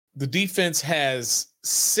The defense has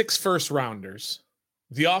 6 first-rounders.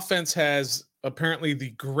 The offense has apparently the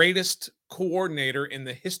greatest coordinator in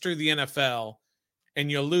the history of the NFL,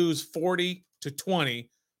 and you lose 40-20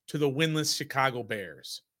 to the winless Chicago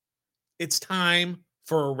Bears. It's time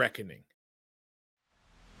for a reckoning.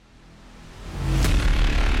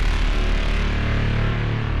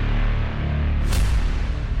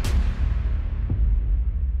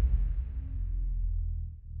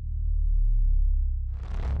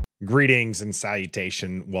 Greetings and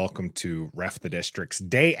salutation. Welcome to Ref the District's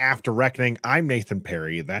Day After Reckoning. I'm Nathan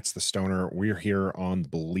Perry. That's the Stoner. We're here on the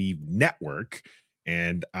Believe Network,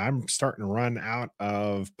 and I'm starting to run out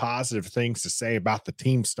of positive things to say about the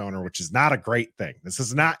team, Stoner, which is not a great thing. This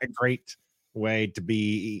is not a great way to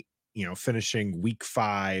be, finishing week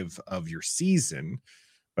 5 of your season,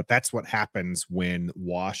 but that's what happens when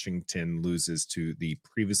Washington loses to the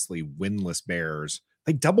previously winless Bears.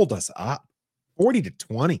 They doubled us up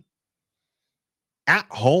 40-20. At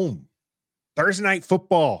home, Thursday night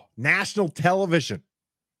football, national television.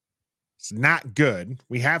 It's not good.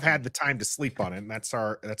 We have had the time to sleep on it, and that's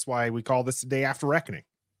why we call this the Day After Reckoning.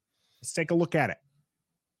 Let's take a look at it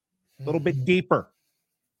a little bit deeper,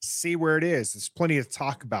 see where it is. There's plenty to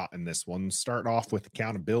talk about in this one. Start off with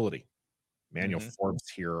accountability. Manuel Forbes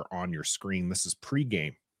here on your screen. This is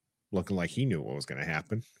pregame, looking like he knew what was going to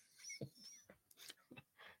happen.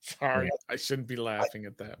 Sorry, I shouldn't be laughing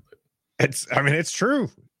at that, but it's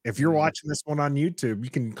true. If you're watching this one on YouTube,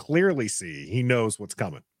 you can clearly see he knows what's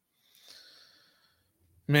coming.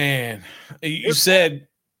 Man, you said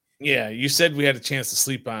we had a chance to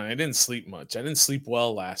sleep on it. I didn't sleep much. I didn't sleep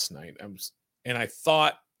well last night. And I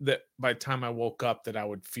thought that by the time I woke up that I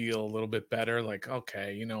would feel a little bit better. Like,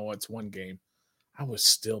 okay, it's one game. I was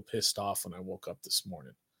still pissed off when I woke up this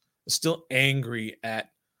morning. I was still angry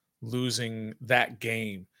at losing that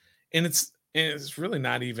game. And it's really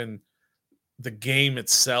not even the game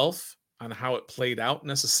itself on how it played out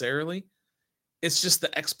necessarily. It's just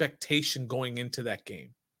the expectation going into that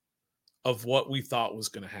game of what we thought was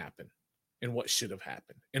going to happen and what should have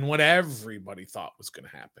happened and what everybody thought was going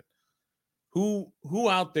to happen. Who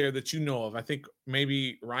out there that you know of, I think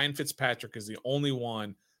maybe Ryan Fitzpatrick is the only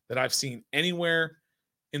one that I've seen anywhere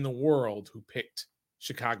in the world who picked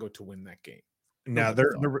Chicago to win that game. Now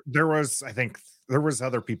there was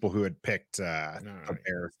other people who had picked the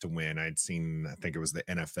Bears to win. I'd seen, I think it was the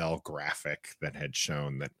NFL graphic that had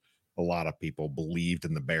shown that a lot of people believed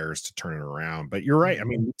in the Bears to turn it around. But you're right. I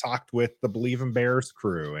mean, we talked with the Believe in Bears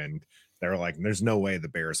crew, and they're like, "There's no way the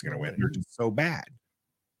Bears are going to win. They're just so bad."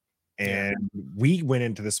 And we went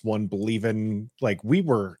into this one believing, like, we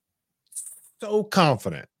were so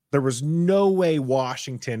confident. There was no way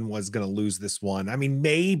Washington was going to lose this one. I mean,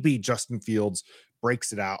 maybe Justin Fields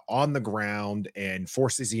breaks it out on the ground and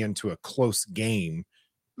forces you into a close game.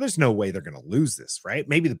 There's no way they're going to lose this, right?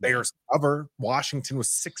 Maybe the Bears cover. Washington was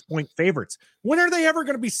 6-point favorites. When are they ever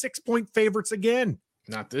going to be 6-point favorites again?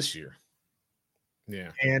 Not this year.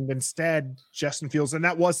 Yeah. And instead, Justin Fields, and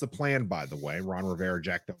that was the plan, by the way. Ron Rivera,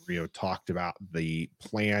 Jack Del Rio talked about the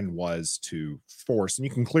plan was to force, and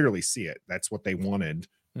you can clearly see it. That's what they wanted.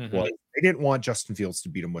 Well, they didn't want Justin Fields to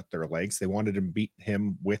beat him with their legs. They wanted him to beat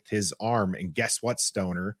him with his arm. And guess what,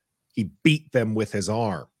 Stoner? He beat them with his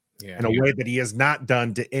arm in a way that he has not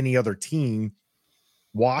done to any other team.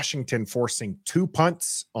 Washington forcing 2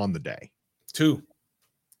 punts on the day. 2.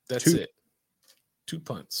 That's it. 2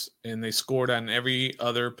 punts. And they scored on every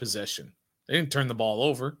other possession. They didn't turn the ball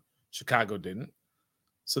over. Chicago didn't.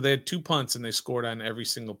 So they had 2 punts and they scored on every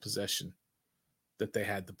single possession that they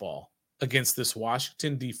had the ball against this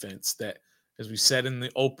Washington defense that, as we said in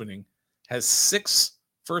the opening, has 6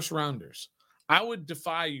 first-rounders. I would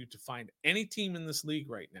defy you to find any team in this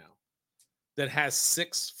league right now that has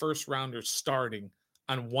 6 first-rounders starting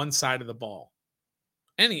on one side of the ball.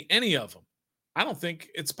 Any of them. I don't think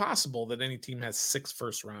it's possible that any team has 6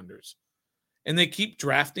 first-rounders. And they keep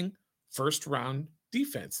drafting first-round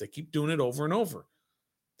defense. They keep doing it over and over.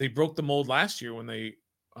 They broke the mold last year when they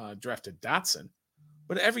drafted Dotson.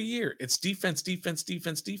 But every year, it's defense.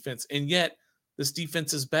 And yet, this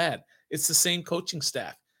defense is bad. It's the same coaching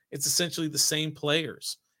staff. It's essentially the same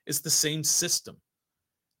players. It's the same system.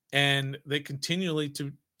 And they continually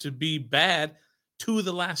to be bad 2 of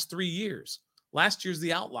the last 3 years. Last year's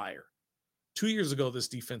the outlier. 2 years ago, this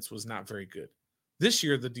defense was not very good. This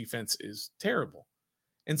year, the defense is terrible.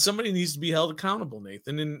 And somebody needs to be held accountable,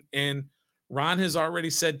 Nathan. And Ron has already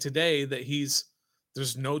said today that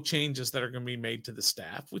there's no changes that are going to be made to the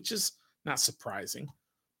staff, which is not surprising.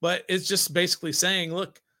 But it's just basically saying,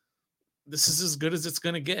 look, this is as good as it's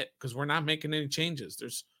going to get because we're not making any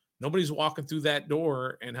changes. Nobody's walking through that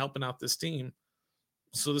door and helping out this team.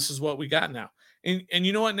 So this is what we got now. And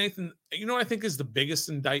you know what, Nathan? You know what I think is the biggest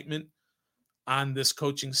indictment on this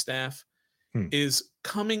coaching staff is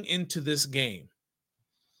coming into this game.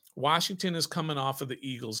 Washington is coming off of the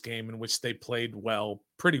Eagles game in which they played well,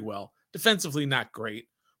 pretty well. Defensively, not great.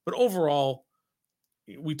 But overall,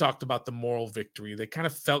 we talked about the moral victory. They kind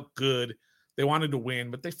of felt good. They wanted to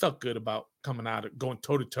win, but they felt good about coming out, going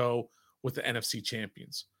toe-to-toe with the NFC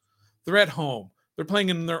champions. They're at home. They're playing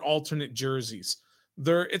in their alternate jerseys.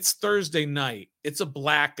 It's Thursday night. It's a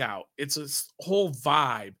blackout. It's a whole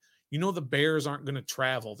vibe. You know the Bears aren't going to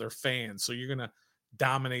travel. They're fans, so you're going to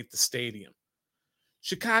dominate the stadium.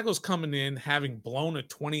 Chicago's coming in having blown a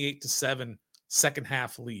 28-7 second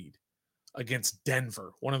half lead against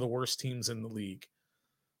Denver, one of the worst teams in the league.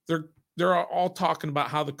 They're all talking about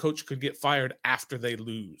how the coach could get fired after they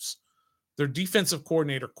lose. Their defensive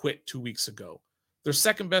coordinator quit 2 weeks ago. Their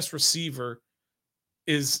second best receiver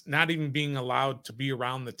is not even being allowed to be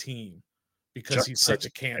around the team because he's such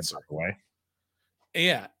a cancer.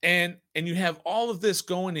 Yeah, and you have all of this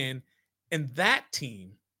going in, and that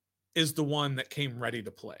team is the one that came ready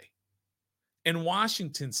to play. And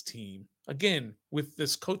Washington's team, again, with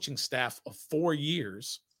this coaching staff of 4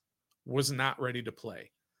 years, was not ready to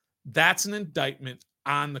play. That's an indictment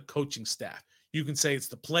on the coaching staff. You can say it's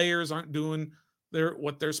the players aren't doing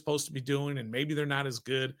what they're supposed to be doing, and maybe they're not as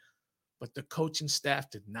good, but the coaching staff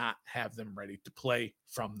did not have them ready to play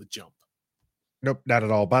from the jump. Nope, not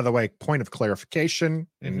at all. By the way, point of clarification,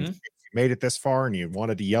 and if you made it this far and you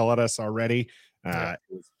wanted to yell at us already, it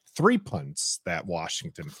was 3 punts that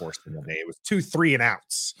Washington forced in the day. It was 2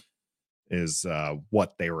 3-and-outs is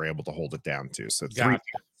what they were able to hold it down to. So 3 punts,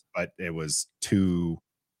 but it was 2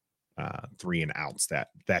 3-and-outs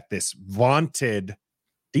that this vaunted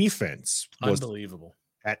defense was unbelievable.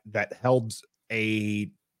 That held a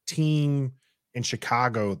team in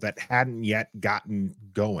Chicago that hadn't yet gotten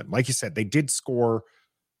going. Like you said, they did score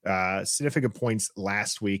significant points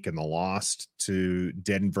last week in the loss to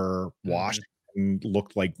Denver. Washington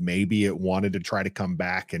looked like maybe it wanted to try to come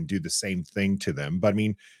back and do the same thing to them. But I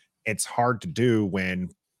mean, it's hard to do when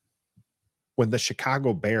the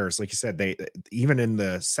Chicago Bears, like you said, they even in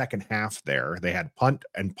the second half there, they had punt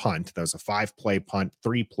and punt. That was a 5-play punt,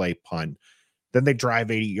 3-play punt. Then they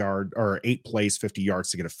drive 8 plays, 50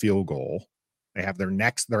 yards to get a field goal. They have their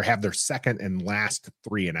second and last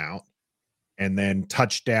 3-and-out, and then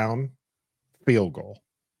touchdown, field goal.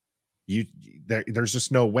 There's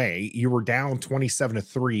just no way. You were down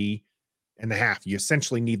 27-3 in the half. You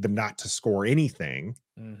essentially need them not to score anything.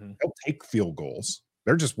 They'll take field goals.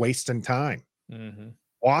 They're just wasting time.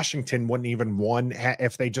 Washington wouldn't even won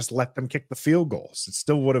if they just let them kick the field goals. It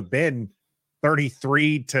still would have been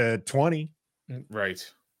 33-20.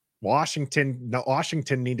 Right. Washington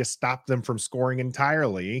need to stop them from scoring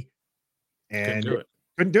entirely, and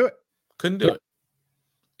couldn't do it.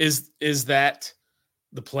 Is that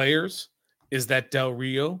the players? Is that Del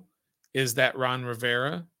Rio? Is that Ron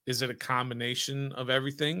Rivera? Is it a combination of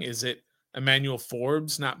everything? Is it Emmanuel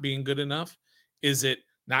Forbes not being good enough? Is it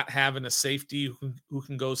not having a safety who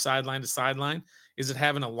can go sideline to sideline? Is it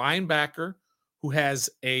having a linebacker who has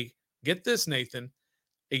get this, Nathan,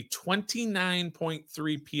 a 29.3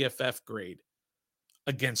 PFF grade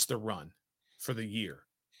against the run for the year?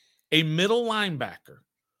 A middle linebacker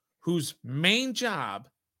whose main job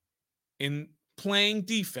in playing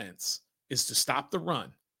defense is to stop the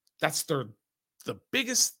run. That's the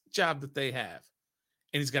biggest job that they have.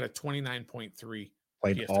 And he's got a 29.3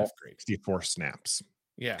 played PFF all grade. 64 snaps.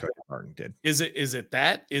 Yeah. Cody Martin did. Is it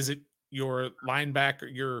that? Is it your linebacker,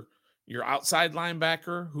 your outside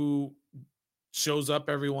linebacker who shows up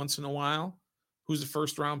every once in a while, who's a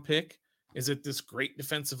first-round pick? Is it this great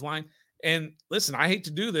defensive line? And listen, I hate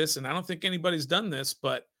to do this, and I don't think anybody's done this,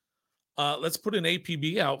 but let's put an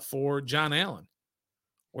APB out for John Allen.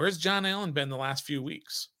 Where's John Allen been the last few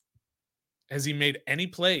weeks? Has he made any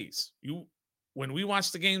plays? When we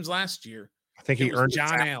watched the games last year, I think he earned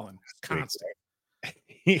John Allen constant.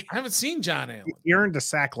 I haven't seen John Allen. He earned a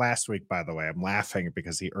sack last week, by the way. I'm laughing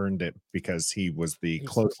because he earned it because he was the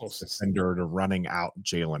closest defender to running out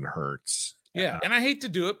Jalen Hurts. Yeah, and I hate to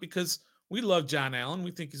do it because we love John Allen.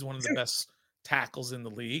 We think he's one of the best tackles in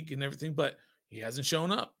the league and everything, but he hasn't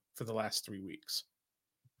shown up for the last 3 weeks.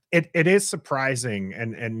 It is surprising,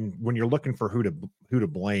 and when you're looking for who to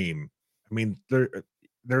blame, I mean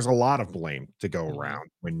there's a lot of blame to go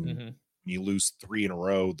around when you lose 3 in a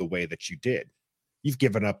row the way that you did. You've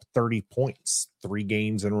given up 30 points 3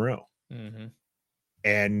 games in a row.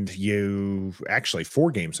 And you actually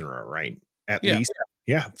 4 games in a row, right? At least.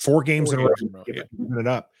 Yeah. 4 games in a row. Giving it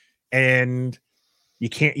up. And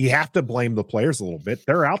you have to blame the players a little bit.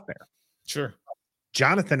 They're out there. Sure.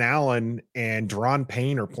 Jonathan Allen and Deron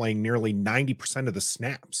Payne are playing nearly 90% of the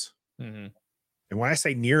snaps. Mm-hmm. And when I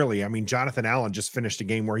say nearly, I mean Jonathan Allen just finished a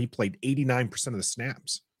game where he played 89% of the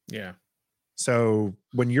snaps. Yeah. So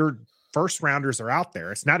when your first rounders are out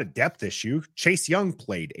there, it's not a depth issue. Chase Young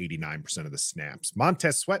played 89% of the snaps.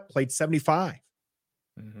 Montez Sweat played 75.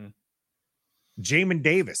 Mm-hmm. Jamin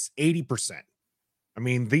Davis, 80%. I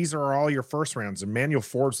mean, these are all your first rounds. Emmanuel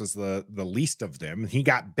Forbes was the least of them. He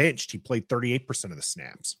got benched. He played 38% of the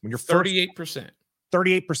snaps. When you're 38%.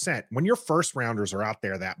 38%. When your first rounders are out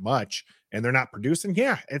there that much and they're not producing,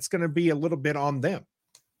 yeah, it's going to be a little bit on them.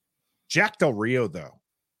 Jack Del Rio, though.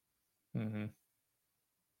 Mm-hmm.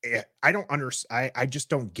 I don't understand. I just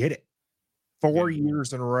don't get it. 4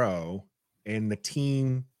 years in a row, and the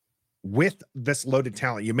team with this loaded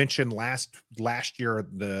talent. You mentioned last year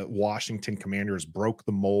the Washington Commanders broke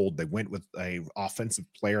the mold. They went with a offensive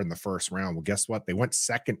player in the first round. Well, guess what? They went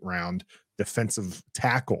second round defensive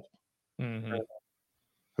tackle, who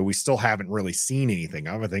we still haven't really seen anything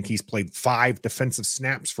of. I think he's played 5 defensive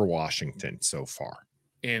snaps for Washington so far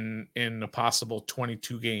in a possible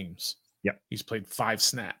 22 games. Yep, he's played 5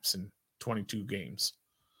 snaps in 22 games.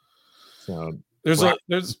 So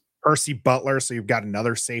there's Percy Butler, so you've got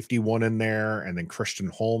another safety one in there, and then Christian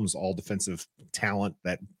Holmes, all defensive talent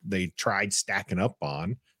that they tried stacking up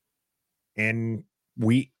on. And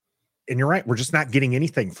you're right, we're just not getting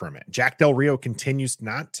anything from it. Jack Del Rio continues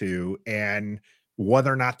not to, and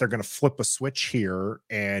whether or not they're going to flip a switch here,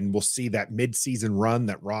 and we'll see that midseason run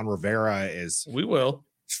that Ron Rivera is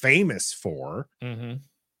famous for. Mm-hmm.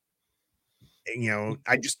 You know,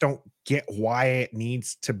 I just don't get why it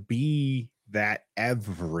needs to be that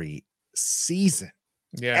every season.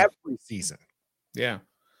 Yeah. Every season. Yeah.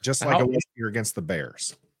 Just like it was here against the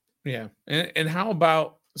Bears. Yeah. And how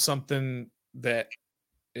about something that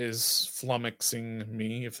is flummoxing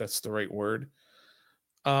me, if that's the right word?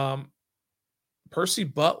 Percy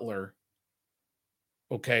Butler,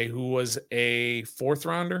 okay, who was a 4th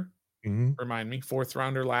rounder. Mm-hmm. Remind me, 4th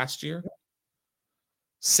rounder last year.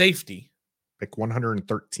 Safety. Pick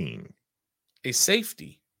 113. A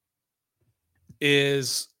safety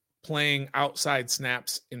is playing outside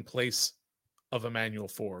snaps in place of Emmanuel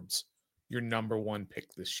Forbes, your number 1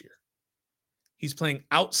 pick this year. He's playing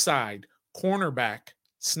outside cornerback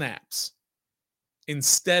snaps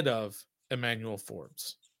instead of Emmanuel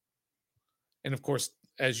Forbes. And of course,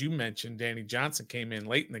 as you mentioned, Danny Johnson came in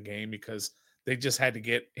late in the game because they just had to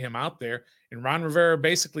get him out there. And Ron Rivera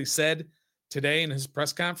basically said today in his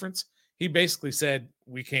press conference, he basically said,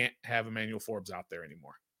 we can't have Emmanuel Forbes out there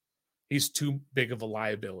anymore. He's too big of a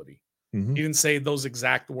liability. Mm-hmm. He didn't say those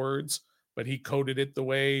exact words, but he coded it the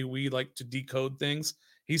way we like to decode things.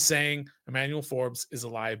 He's saying Emmanuel Forbes is a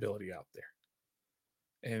liability out there.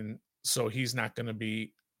 And so he's not going to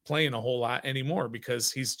be playing a whole lot anymore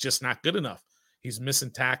because he's just not good enough. He's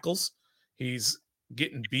missing tackles. He's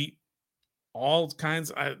getting beat all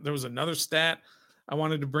kinds. There was another stat I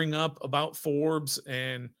wanted to bring up about Forbes,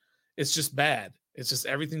 and it's just bad. It's just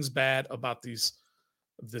everything's bad about this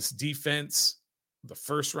defense, the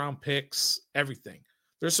first round picks, everything.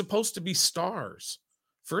 They're supposed to be stars.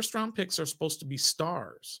 First round picks are supposed to be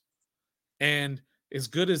stars. And as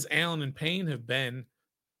good as Allen and Payne have been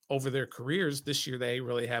over their careers, this year they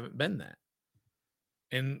really haven't been that.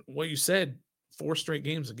 And what you said, 4 straight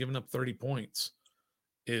games of giving up 30 points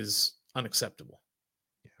is unacceptable.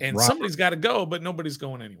 And somebody's got to go, but nobody's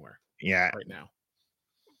going anywhere. Yeah. Right now.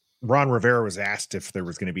 Ron Rivera was asked if there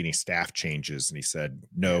was going to be any staff changes, and he said,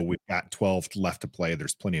 no, we've got 12 left to play.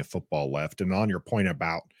 There's plenty of football left. And on your point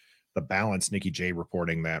about the balance, Nikki J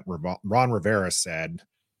reporting that Ron Rivera said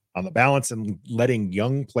on the balance and letting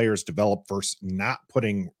young players develop versus not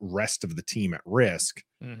putting rest of the team at risk.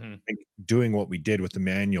 Mm-hmm. Doing what we did with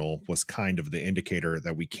Emmanuel was kind of the indicator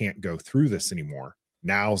that we can't go through this anymore.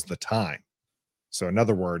 Now's the time. So in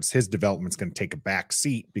other words, his development's going to take a back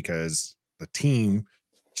seat because the team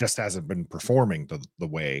just hasn't been performing the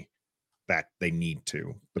way that they need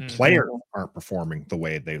to. The players aren't performing the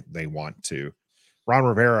way they want to. Ron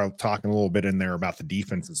Rivera talking a little bit in there about the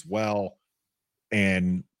defense as well.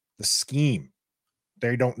 And the scheme,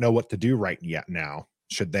 they don't know what to do right yet now.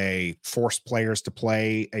 Should they force players to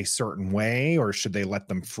play a certain way, or should they let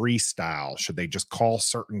them freestyle? Should they just call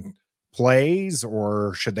certain plays,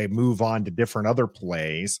 or should they move on to different other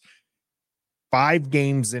plays? 5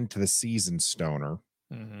 games into the season, Stoner,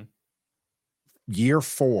 year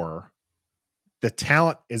 4, the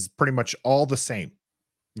talent is pretty much all the same.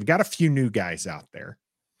 We've got a few new guys out there.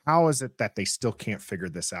 How is it that they still can't figure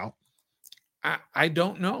this out? I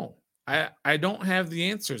don't know. I don't have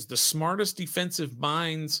the answers. The smartest defensive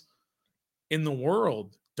minds in the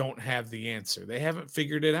world don't have the answer. They haven't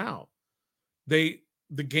figured it out. The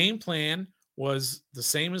game plan was the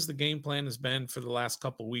same as the game plan has been for the last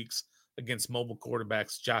couple weeks against mobile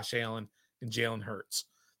quarterbacks, Josh Allen and Jalen Hurts.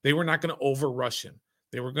 They were not going to overrush him.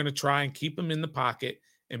 They were going to try and keep him in the pocket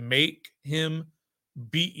and make him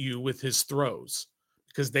beat you with his throws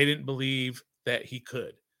because they didn't believe that he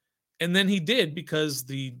could. And then he did because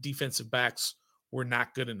the defensive backs were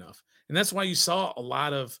not good enough. And that's why you saw a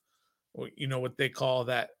lot of, what they call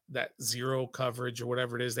that zero coverage or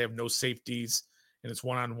whatever it is. They have no safeties and it's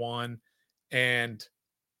one-on-one. And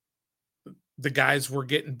the guys were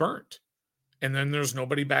getting burnt. And then there's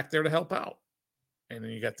nobody back there to help out. And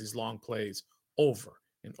then you got these long plays over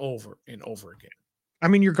and over and over again. I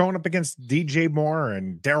mean, you're going up against DJ Moore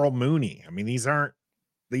and Daryl Mooney. I mean, they're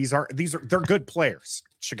good players.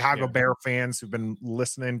 Chicago Bear fans who've been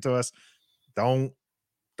listening to us, don't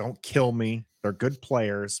kill me. They're good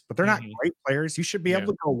players, but they're not great players. You should be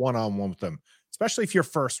able to go one-on-one with them, especially if you're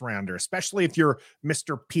first rounder, especially if you're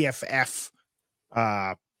Mr. PFF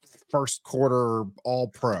first quarter all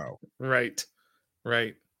pro. Right.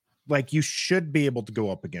 Like, you should be able to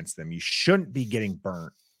go up against them. You shouldn't be getting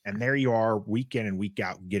burnt. And there you are week in and week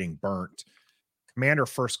out getting burnt. Commander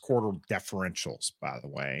first quarter differentials, by the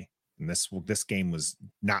way. And this game was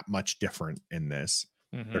not much different in this.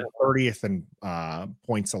 They're 30th in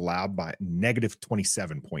points allowed by negative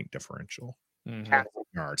 27 point differential. Passing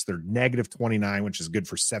yards, they're negative 29, which is good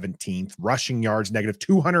for 17th. Rushing yards, negative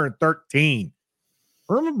 213.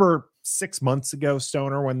 Remember 6 months ago,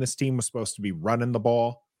 Stoner, when this team was supposed to be running the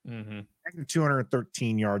ball? Negative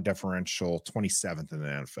 213 yard differential, 27th in the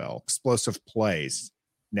NFL. Explosive plays,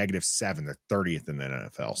 negative 7, they're 30th in the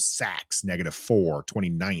NFL. Sacks, negative 4,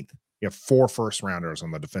 29th. You have 4 first rounders on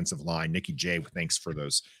the defensive line. Nikki J, thanks for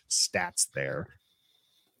those stats there.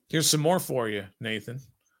 Here's some more for you, Nathan.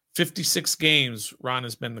 56 games Ron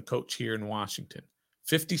has been the coach here in Washington.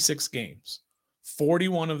 56 games.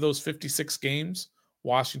 41 of those 56 games,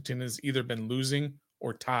 Washington has either been losing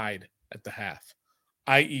or tied at the half,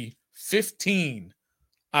 i.e. 15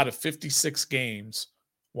 out of 56 games,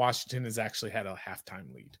 Washington has actually had a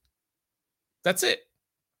halftime lead. That's it.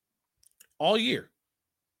 All year.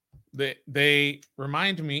 They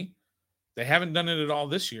remind me they haven't done it at all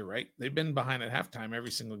this year, right? They've been behind at halftime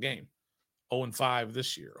every single game. 0-5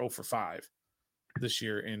 this year, 0-5 this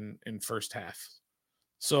year in first half.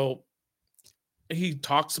 So he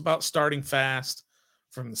talks about starting fast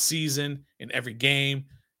from the season in every game.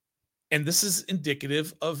 And this is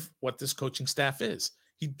indicative of what this coaching staff is.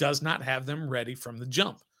 He does not have them ready from the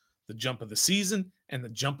jump of the season and the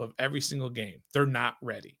jump of every single game. They're not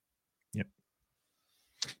ready.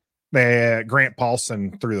 Grant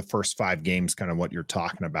Paulson through the first 5 games, kind of what you're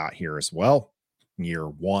talking about here as well. Year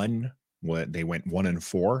 1, they went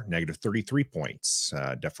 1-4, negative 33 points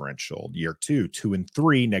differential. Year 2,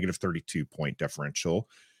 2-3, negative 32 point differential.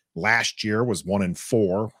 Last year was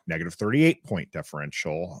 1-4, negative 38 point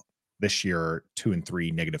differential. This year,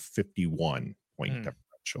 2-3, negative 51 point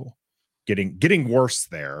differential. Getting worse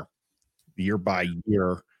there, year by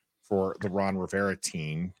year for the Ron Rivera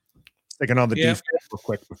team. Sticking on the defense real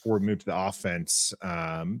quick before we move to the offense,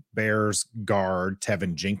 Bears guard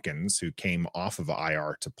Tevin Jenkins, who came off of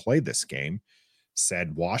IR to play this game,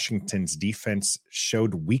 said Washington's defense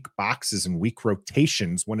showed weak boxes and weak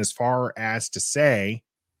rotations, went as far as to say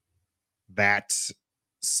that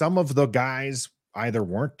some of the guys either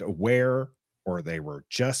weren't aware or they were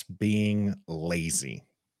just being lazy.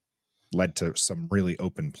 Led to some really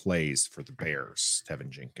open plays for the Bears,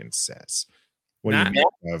 Tevin Jenkins says. What do you make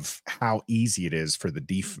of how easy it is for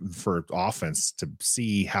for offense to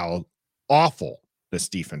see how awful this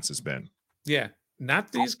defense has been? Yeah,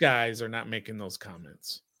 not these guys are not making those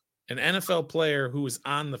comments. An NFL player who was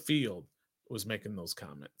on the field was making those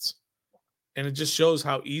comments. And it just shows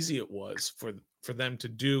how easy it was for them to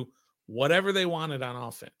do whatever they wanted on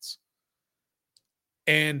offense.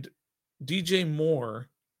 And DJ Moore,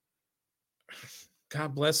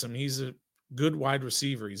 God bless him, he's a good wide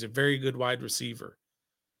receiver. He's a very good wide receiver.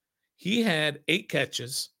 He had 8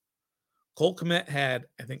 catches. Cole Kmet had,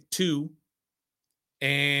 I think, 2.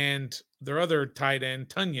 And their other tight end,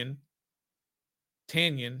 Tanyan,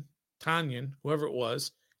 whoever it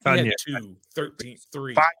was, he had 2, 13,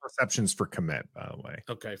 3. 5 receptions for Kmet, by the way.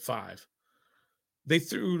 Okay, 5. They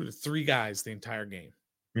threw to 3 guys the entire game.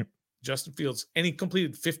 Yep. Justin Fields, and he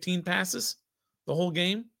completed 15 passes the whole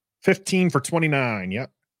game. 15 for 29,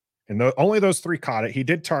 yep. And only those 3 caught it. He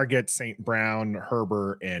did target St. Brown,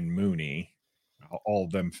 Herbert, and Mooney. All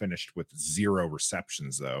of them finished with 0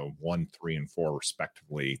 receptions, though. 1, 3, and 4,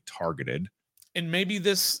 respectively, targeted. And maybe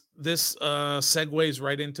this segues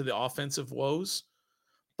right into the offensive woes.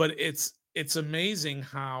 But it's amazing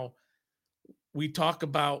how we talk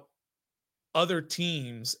about other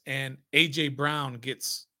teams and AJ Brown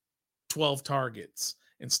gets 12 targets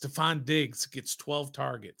and Stephon Diggs gets 12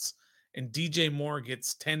 targets and DJ Moore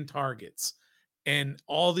gets 10 targets. And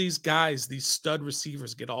all these guys, these stud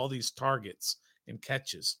receivers get all these targets and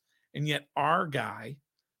catches. And yet our guy,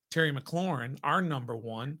 Terry McLaurin, our number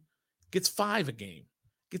one, gets 5 a game,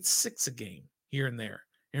 gets 6 a game here and there.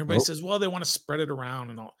 Everybody says, well, they want to spread it around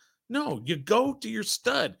and all. No, you go to your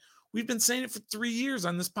stud. We've been saying it for 3 years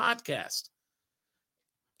on this podcast.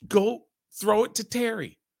 Go throw it to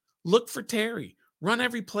Terry. Look for Terry. Run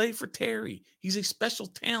every play for Terry. He's a special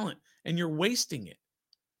talent, and you're wasting it.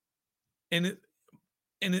 And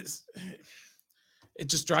it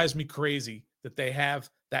just drives me crazy that they have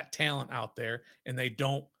that talent out there and they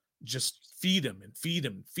don't just feed him and feed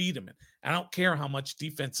him and feed him. And I don't care how much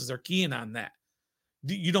defenses are keying on that.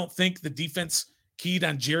 You don't think the defense keyed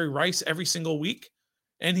on Jerry Rice every single week?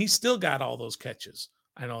 And he still got all those catches.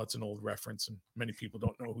 I know it's an old reference and many people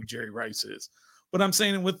don't know who Jerry Rice is. But I'm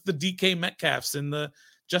saying with the DK Metcalfs and the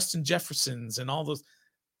Justin Jeffersons and all those,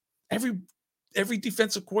 every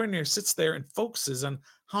defensive coordinator sits there and focuses on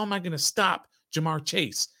how am I going to stop Jamar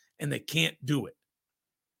Chase? And they can't do it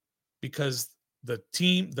because the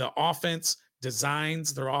offense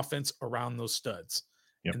designs their offense around those studs.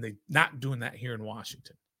 Yep. And they're not doing that here in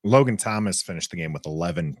Washington. Logan Thomas finished the game with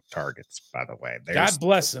 11 targets, by the way. God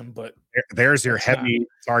bless him, but there's your heavy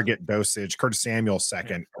target dosage. Curtis Samuel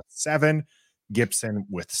second with 7, Gibson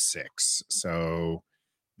with 6. So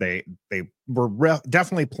they were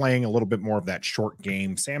definitely playing a little bit more of that short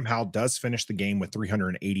game. Sam Howell does finish the game with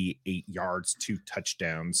 388 yards, 2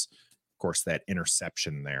 touchdowns. Of course, that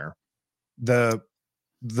interception there. The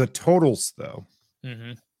totals, though,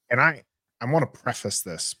 and I want to preface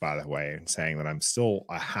this, by the way, in saying that I'm still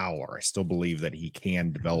a Howler. I still believe that he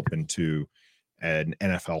can develop into an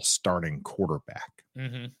NFL starting quarterback.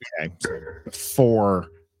 Okay, so before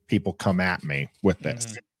people come at me with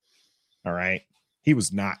this, all right, he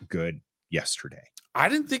was not good yesterday. I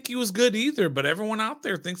didn't think he was good either, but everyone out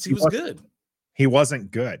there thinks he was good. He wasn't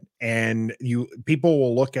good, and people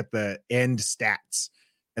will look at the end stats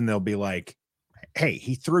and they'll be like, "Hey,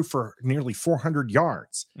 he threw for nearly 400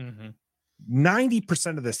 yards."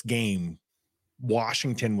 90% of this game,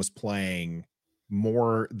 Washington was playing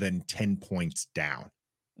more than 10 points down.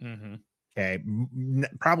 Okay.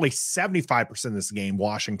 Probably 75% of this game,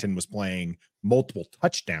 Washington was playing multiple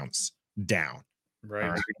touchdowns down.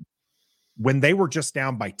 Right. When they were just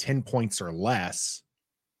down by 10 points or less,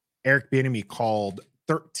 Eric Bieniemy called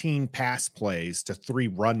 13 pass plays to 3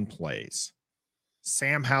 run plays.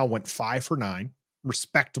 Sam Howell went 5 for 9,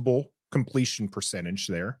 respectable completion percentage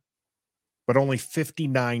there. But only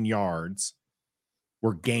 59 yards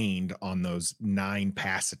were gained on those 9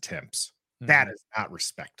 pass attempts. That is not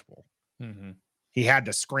respectable. He had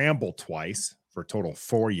to scramble twice for a total of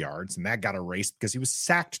 4 yards, and that got erased because he was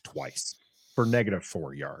sacked twice for negative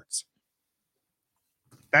 4 yards.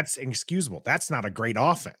 That's inexcusable. That's not a great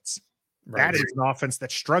offense. That is an offense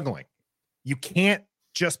that's struggling. You can't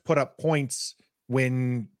just put up points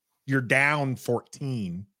when you're down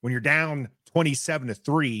 14, when you're down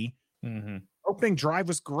 27-3. Opening drive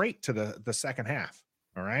was great to the second half.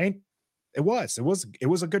 All right. It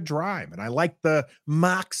was a good drive. And I like the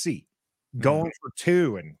moxie going for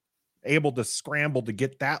 2 and able to scramble to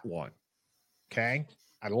get that one. Okay.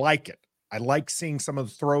 I like it. I like seeing some of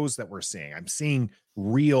the throws that we're seeing. I'm seeing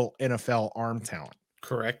real NFL arm talent.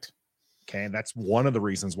 Correct. Okay. That's one of the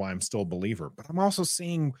reasons why I'm still a believer, but I'm also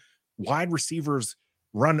seeing wide receivers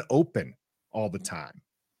run open all the time.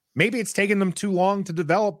 Maybe it's taking them too long to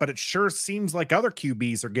develop, but it sure seems like other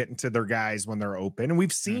QBs are getting to their guys when they're open. And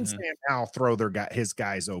we've seen Sam Howell throw his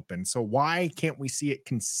guys open. So why can't we see it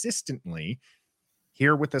consistently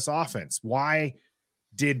here with this offense? Why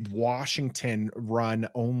did Washington run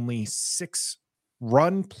only 6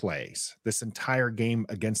 run plays this entire game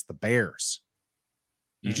against the Bears?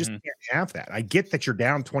 You just can't have that. I get that you're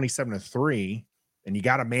down 27-3 and you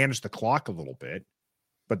got to manage the clock a little bit.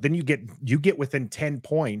 But then you get within 10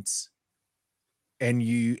 points and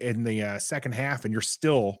you in the second half and you're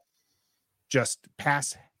still just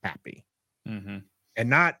pass happy and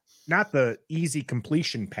not the easy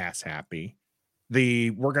completion pass happy.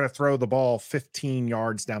 We're going to throw the ball 15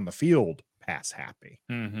 yards down the field pass happy.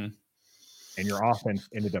 And your offense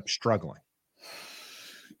ended up struggling.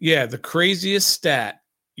 Yeah. The craziest stat,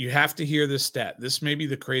 you have to hear this stat. This may be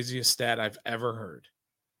the craziest stat I've ever heard.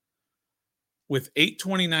 With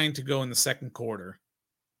 8:29 to go in the second quarter,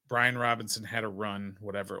 Brian Robinson had a run,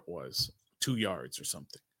 whatever it was, 2 yards or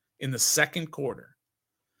something in the second quarter.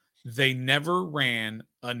 They never ran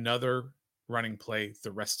another running play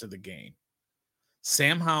the rest of the game.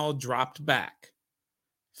 Sam Howell dropped back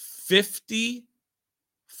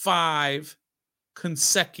 55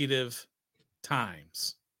 consecutive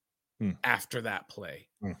times after that play.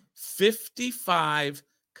 55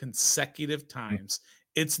 consecutive times.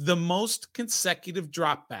 It's the most consecutive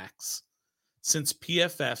dropbacks since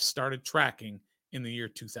PFF started tracking in the year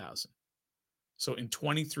 2000. So in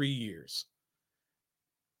 23 years.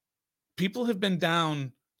 People have been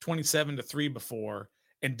down 27-3 before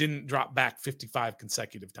and didn't drop back 55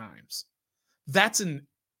 consecutive times. That's an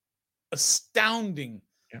astounding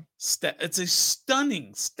stat. It's a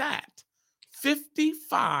stunning stat.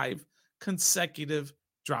 55 consecutive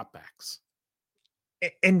dropbacks.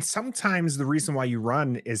 And sometimes the reason why you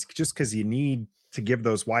run is just because you need to give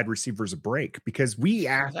those wide receivers a break, because we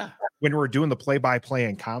asked when we were doing the play-by-play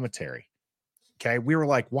and commentary. Okay, we were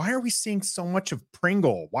like, why are we seeing so much of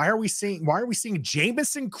Pringle? Why are we seeing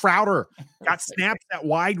Jamison Crowder got snaps at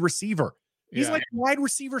wide receiver? He's like wide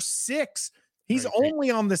receiver 6. He's only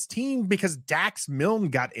on this team because Dax Milne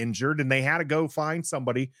got injured and they had to go find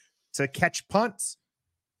somebody to catch punts.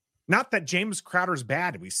 Not that James Crowder's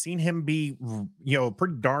bad. We've seen him be, a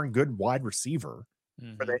pretty darn good wide receiver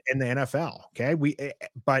in the NFL. Okay,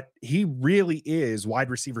 but he really is wide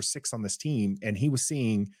receiver 6 on this team, and he was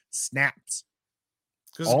seeing snaps.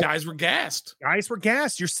 Because guys were gassed.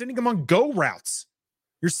 You're sending them on go routes.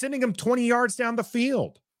 You're sending them 20 yards down the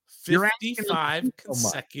field. 55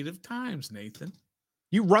 consecutive times, Nathan.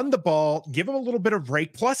 You run the ball, give them a little bit of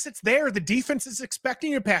break. Plus, it's there. The defense is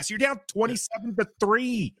expecting you to pass. You're down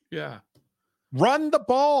 27-3. Yeah. Run the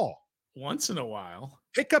ball. Once in a while.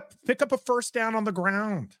 Pick up a first down on the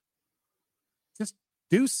ground. Just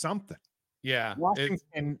do something. Yeah.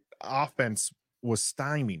 Washington offense was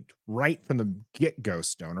stymied right from the get-go,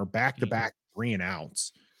 Stoner, back-to-back 3 and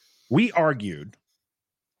outs. We argued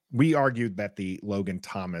that the Logan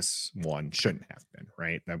Thomas one shouldn't have been,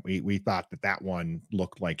 right? That we thought that one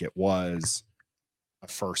looked like it was a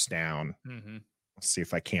first down. Let's see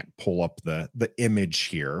if I can't pull up the image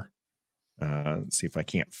here. Let's see if I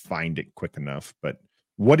can't find it quick enough. But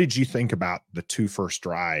what did you think about the 2 first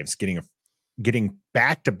drives, getting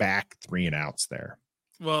back-to-back 3 and outs there?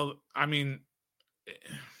 Well, I mean,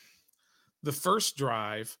 the first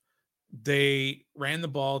drive, they ran the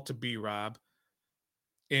ball to B-Rob.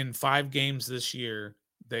 In 5 games this year,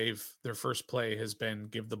 their first play has been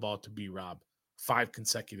give the ball to B-Rob. 5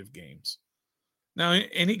 consecutive games. Now,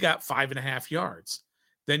 and he got 5.5 yards.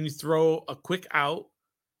 Then you throw a quick out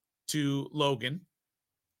to Logan,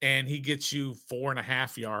 and he gets you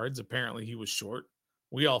 4.5 yards. Apparently, he was short.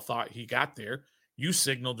 We all thought he got there. You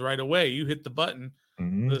signaled right away. You hit the button,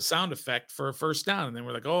 the sound effect for a first down. And then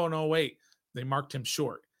we're like, oh, no, wait. They marked him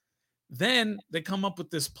short. Then they come up with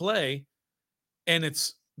this play, and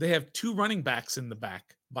they have 2 running backs in the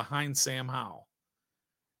back behind Sam Howell,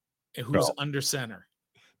 who's under center.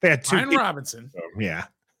 They had 2 Brian Robinson. Yeah.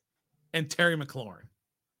 And Terry McLaurin.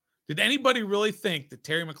 Did anybody really think that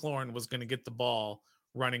Terry McLaurin was going to get the ball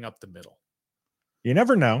running up the middle? You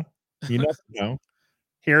never know. You never know.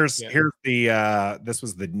 Here's the this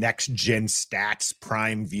was the next gen stats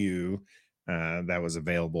prime view that was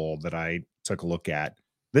available that I took a look at.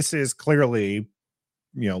 This is clearly,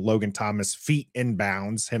 Logan Thomas feet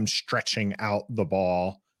inbounds, him stretching out the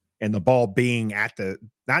ball, and the ball being at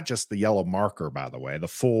not just the yellow marker, by the way, the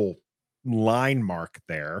full line mark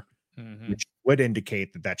there, which would indicate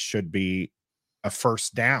that should be a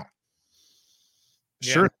first down.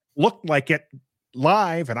 Sure, looked like it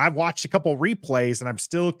live, and I've watched a couple replays, and I'm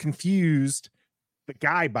still confused. The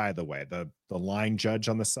guy, by the way, the line judge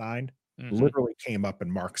on the side, literally came up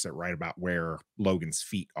and marks it right about where Logan's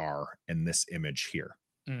feet are in this image here.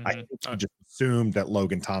 I think he just assumed that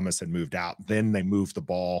Logan Thomas had moved out. Then they moved the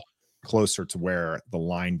ball closer to where the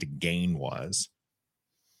line to gain was.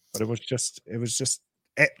 But if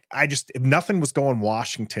nothing was going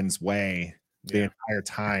Washington's way the entire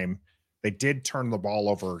time. They did turn the ball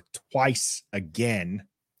over twice again.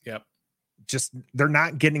 Yep. Just they're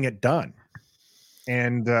not getting it done.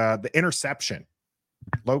 And the interception,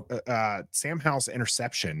 Sam Howell's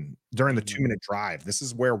interception during the 2-minute drive. This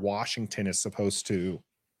is where Washington is supposed to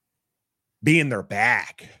be in their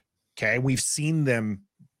bag. Okay. We've seen them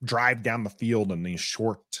drive down the field in these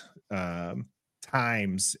short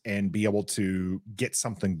times and be able to get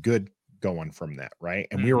something good going from that. Right.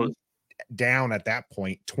 And we were down at that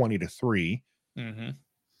point 20-3,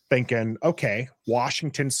 thinking, okay,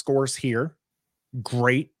 Washington scores here.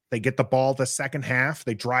 Great. They get the ball the second half.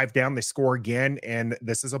 They drive down, they score again, and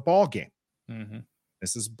this is a ball game.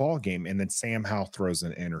 This is a ball game. And then Sam Howell throws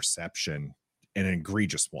an interception. an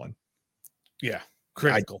egregious one. Yeah,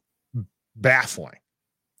 critical. Baffling.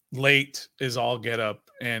 Late is all get up.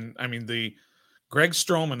 And I mean, the Greg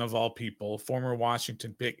Stroman of all people, former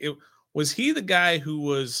Washington pick, was he the guy who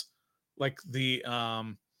was like the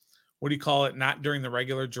what do you call it? Not during the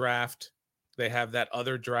regular draft. They have that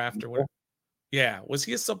other draft or whatever. Yeah. Was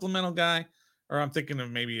he a supplemental guy? Or I'm thinking of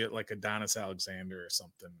maybe like Adonis Alexander or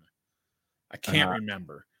something. I can't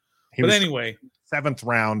remember. But anyway. 7th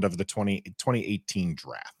round of the 2018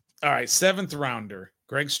 draft. All right. 7th rounder.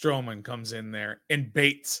 Greg Stroman comes in there and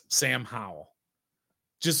baits Sam Howell.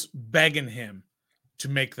 Just begging him to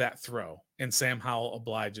make that throw. And Sam Howell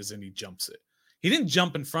obliges and he jumps it. He didn't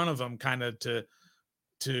jump in front of him kind of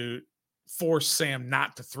to force Sam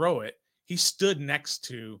not to throw it. He stood next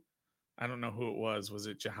to, I don't know who it was. Was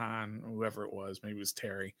it Jahan or whoever it was? Maybe it was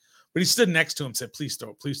Terry. But he stood next to him and said, please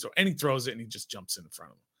throw it, please throw it. And he throws it and he just jumps in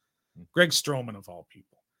front of him. Greg Stroman of all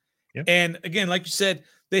people. Yep. And again, like you said,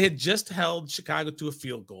 they had just held Chicago to a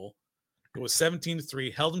field goal. It was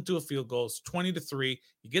 17-3, held them to a field goal. It's 20-3.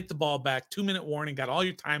 You get the ball back, 2-minute warning, got all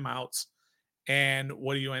your timeouts. And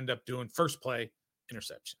what do you end up doing? First play,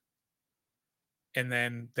 interception. And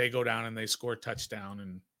then they go down and they score a touchdown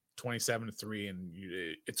and 27-3, and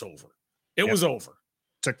it's over. It was over.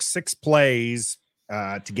 Took 6 plays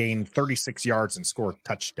to gain 36 yards and score a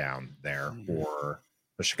touchdown there for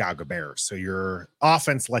the Chicago Bears. So your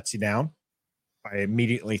offense lets you down by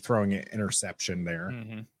immediately throwing an interception there.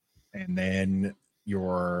 And then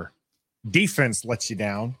your defense lets you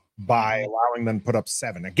down by allowing them to put up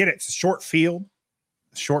 7. I get it. It's a short field.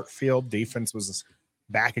 Short field defense was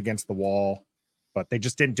back against the wall, but they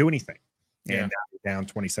just didn't do anything. And now down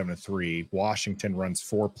 27-3. Washington runs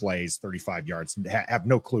 4 plays, 35 yards. Have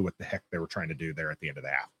no clue what the heck they were trying to do there at the end of the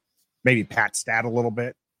half. Maybe pat stat a little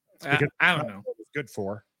bit. I don't know. It was good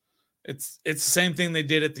for. It's the same thing they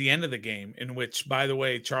did at the end of the game, in which, by the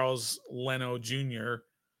way, Charles Leno Jr.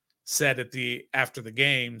 said after the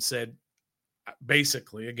game, said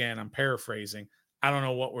basically, again, I'm paraphrasing, I don't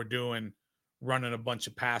know what we're doing running a bunch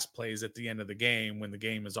of pass plays at the end of the game when the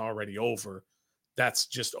game is already over. That's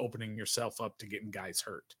just opening yourself up to getting guys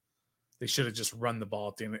hurt. They should have just run the ball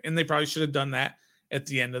at the end. And they probably should have done that at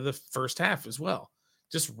the end of the first half as well.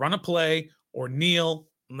 Just run a play or kneel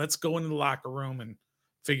and let's go into the locker room and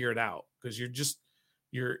figure it out. Because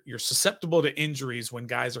you're susceptible to injuries when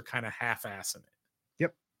guys are kind of half-assing it.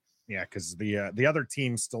 Yep. Yeah, because the other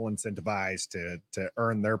team's still incentivized to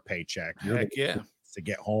earn their paycheck. Heck yeah. To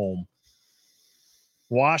get home.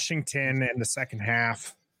 Washington in the second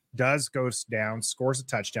half goes down, scores a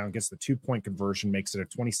touchdown, gets the 2-point conversion, makes it a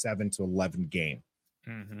 27-11 game.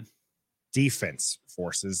 Defense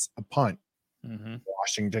forces a punt.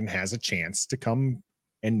 Washington has a chance to come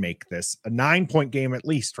and make this a 9-point game at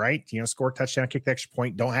least, right? Score a touchdown, kick the extra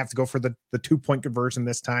point. Don't have to go for the 2-point conversion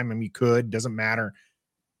this time. I mean, you could, doesn't matter.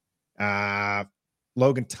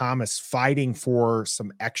 Logan Thomas fighting for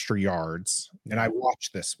some extra yards. And I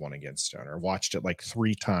watched this one against Stoner. Watched it like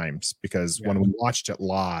 3 times because when we watched it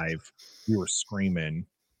live, we were screaming,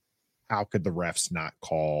 how could the refs not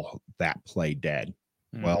call that play dead?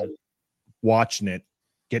 Well, watching it,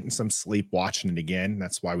 getting some sleep, watching it again.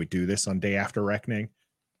 That's why we do this on Day After Reckoning.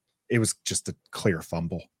 It was just a clear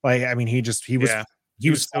fumble. Like, I mean, he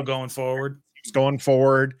was still going forward. He was going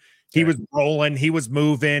forward. He was rolling. He was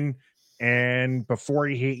moving. And before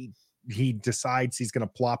he decides he's going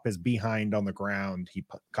to plop his behind on the ground, he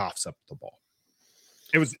coughs up the ball.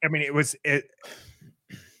 I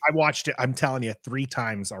watched it. I'm telling you 3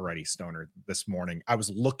 times already, Stoner, this morning. I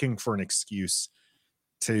was looking for an excuse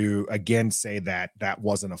to again say that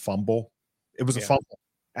wasn't a fumble. It was a fumble.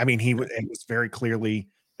 I mean, it was very clearly,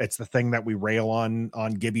 it's the thing that we rail on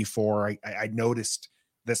Gibby for. I noticed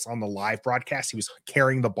this on the live broadcast. He was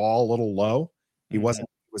carrying the ball a little low. He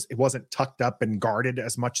it wasn't tucked up and guarded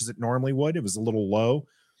as much as it normally would. It was a little low,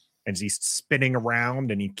 and he's spinning around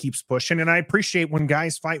and he keeps pushing. And I appreciate when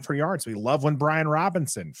guys fight for yards. We love when Brian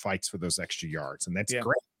Robinson fights for those extra yards, and that's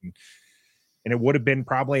great. And it would have been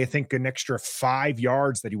probably, I think, an extra 5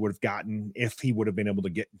 yards that he would have gotten if he would have been able to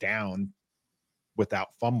get down without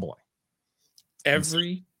fumbling.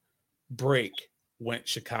 Every break went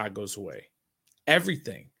Chicago's way.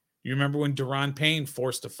 Everything. You remember when Deron Payne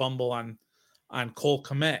forced a fumble on Cole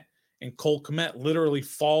Kmet, and Cole Kmet literally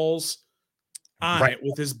falls on it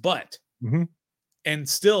with his butt and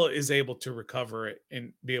still is able to recover it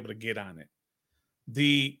and be able to get on it.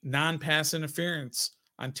 The non-pass interference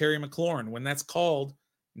on Terry McLaurin, when that's called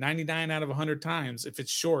 99 out of 100 times, if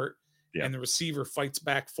it's short and the receiver fights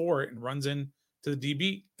back for it and runs in to the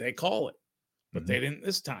DB, they call it, but they didn't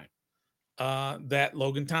this time. That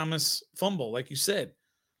Logan Thomas fumble, like you said,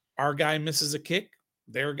 our guy misses a kick,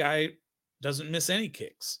 their guy doesn't miss any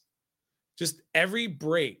kicks. Just every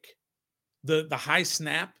break, the high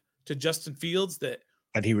snap to Justin Fields that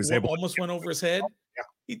he was able almost went over his head.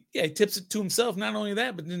 Yeah. He tips it to himself. Not only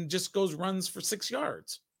that, but then just runs for 6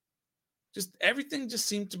 yards. Just everything just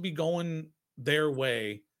seemed to be going their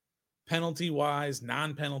way, penalty wise,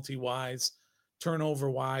 non-penalty wise, turnover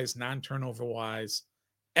wise, non-turnover wise.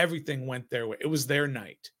 Everything went their way. It was their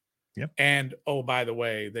night. Yep. And oh, by the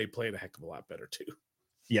way, they played a heck of a lot better too.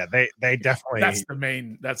 Yeah, they definitely.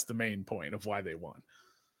 That's the main point of why they won.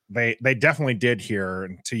 They definitely did here.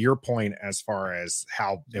 And to your point, as far as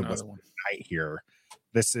how it was night here,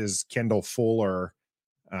 this is Kendall Fuller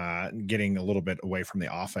getting a little bit away from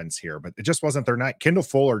the offense here, but it just wasn't their night. Kendall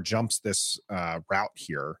Fuller jumps this route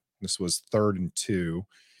here. This was 3rd and 2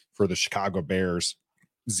 for the Chicago Bears.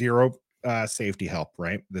 0 safety help,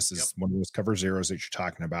 right? This is one of those cover zeros that you're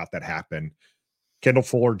talking about that happened. Kendall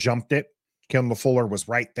Fuller jumped it. Kendall Fuller was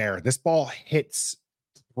right there. This ball hits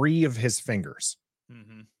 3 of his fingers.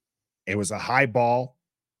 Mm-hmm. It was a high ball.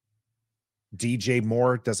 DJ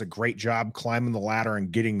Moore does a great job climbing the ladder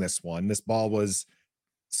and getting this one. This ball was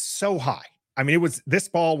so high. I mean, this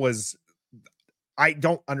ball was, I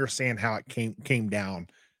don't understand how it came down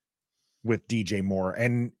with DJ Moore.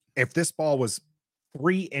 And if this ball was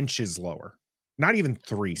 3 inches lower, not even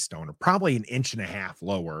 3, Stoner, probably 1.5 inches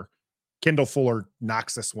lower, Kendall Fuller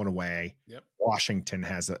knocks this one away. Yep. Washington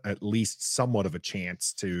has at least somewhat of a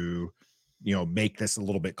chance to, make this a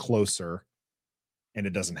little bit closer, and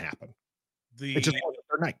it doesn't happen. It just wasn't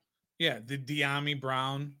their night. Yeah, the De'Ami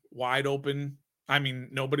Brown wide open. I mean,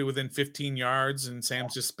 nobody within 15 yards, and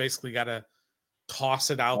Sam's just basically got to toss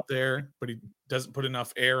it out there, but he doesn't put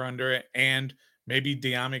enough air under it. And maybe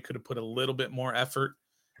De'Ami could have put a little bit more effort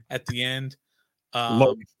at the end.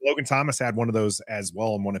 Logan Thomas had one of those as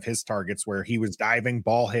well in one of his targets where he was diving,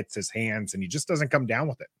 ball hits his hands, and he just doesn't come down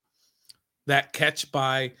with it. That catch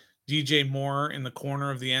by DJ Moore in the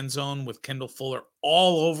corner of the end zone with Kendall Fuller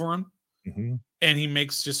all over him, and he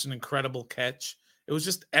makes just an incredible catch. It was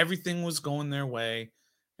just everything was going their way,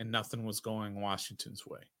 and nothing was going Washington's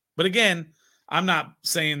way. But again, I'm not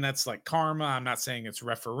saying that's like karma. I'm not saying it's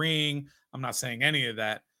refereeing. I'm not saying any of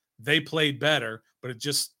that. They played better, but it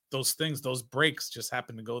just those breaks just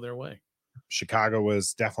happened to go their way. Chicago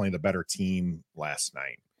was definitely the better team last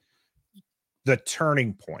night. The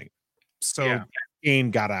turning point. So that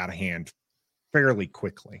game got out of hand fairly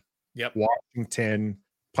quickly. Yep. Washington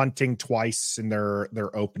punting twice in their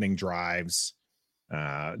opening drives.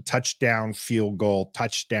 Touchdown, field goal,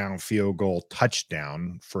 touchdown, field goal,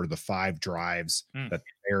 touchdown for the 5 drives that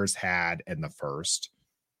the Bears had in the first.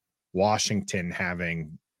 Washington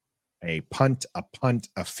having a punt,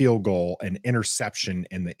 a field goal, an interception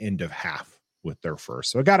in the end of half with their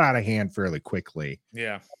first. So it got out of hand fairly quickly.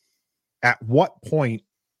 Yeah. At what point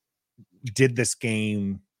did this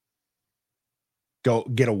game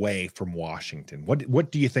get away from Washington?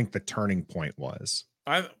 What do you think the turning point was?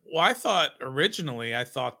 I thought originally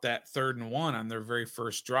that 3rd and 1 on their very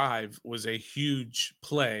first drive was a huge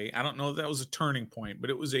play. I don't know if that was a turning point, but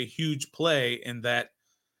it was a huge play in that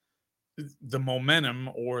the momentum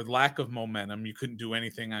or lack of momentum, you couldn't do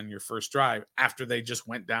anything on your first drive after they just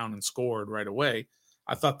went down and scored right away.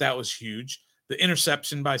 I thought that was huge. The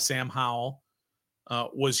interception by Sam Howell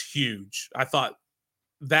was huge. I thought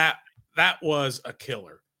that was a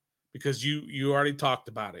killer because you already talked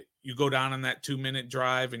about it. You go down on that 2-minute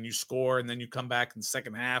drive and you score, and then you come back in the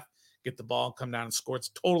second half, get the ball, come down and score. It's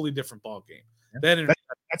a totally different ball game. Yeah.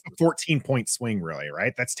 That's a 14-point swing, really,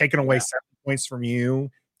 right? That's taken away 7 points from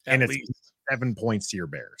you, and it's 7 points to your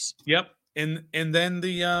Bears. Yep. And then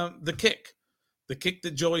the kick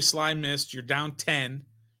that Joey Slye missed. You're down 10.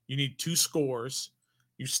 You need 2 scores.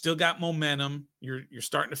 You still got momentum. You're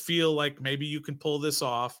starting to feel like maybe you can pull this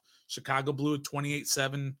off. Chicago blew a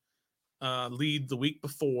 28-7 lead the week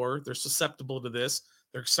before. They're susceptible to this.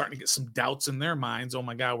 They're starting to get some doubts in their minds. Oh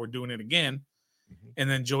my God, we're doing it again. And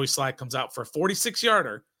then Joey Slye comes out for a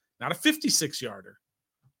 46-yarder, not a 56-yarder,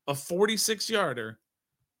 a 46-yarder.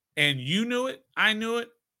 And you knew it. I knew it.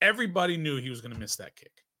 Everybody knew he was going to miss that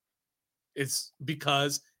kick. It's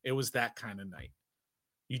because it was that kind of night.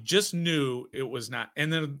 You just knew it was not.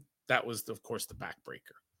 And then that was, of course, the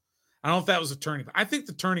backbreaker. I don't know if that was a turning point. I think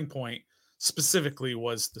the turning point specifically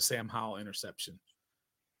was the Sam Howell interception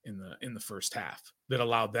in the first half that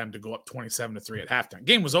allowed them to go up 27-3 at halftime.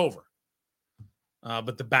 Game was over.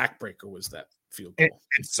 But the backbreaker was that field goal.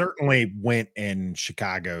 It certainly went in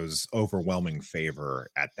Chicago's overwhelming favor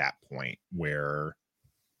at that point, where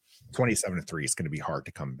 27-3 is going to be hard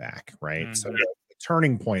to come back, right? So the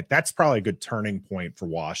turning point, that's probably a good turning point for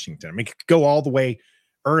Washington. I mean, it could go all the way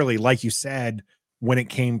early, like you said, when it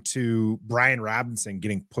came to Brian Robinson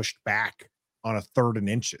getting pushed back on a 3rd and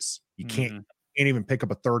inches. You can't even pick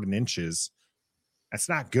up a 3rd and inches. That's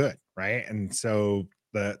not good, right? And so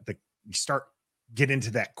the you start get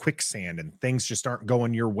into that quicksand and things just aren't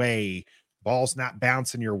going your way. Ball's not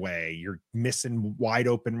bouncing your way. You're missing wide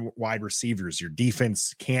open wide receivers. Your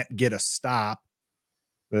defense can't get a stop.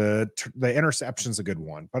 The interception's a good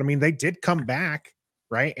one, but I mean, they did come back,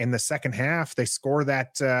 right? In the second half, they score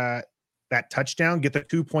that touchdown, get the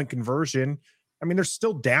 2-point conversion. I mean, they're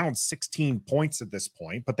still down 16 points at this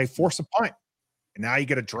point, but they force a punt. And now you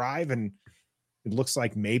get a drive, and it looks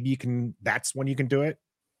like maybe you can, that's when you can do it.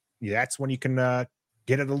 That's when you can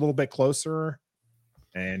get it a little bit closer,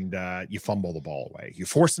 and you fumble the ball away. You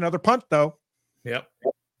force another punt, though. Yep.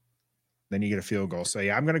 Then you get a field goal. So,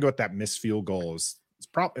 yeah, I'm going to go with that missed field goal. It's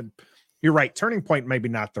probably, you're right. Turning point, maybe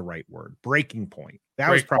not the right word. Breaking point.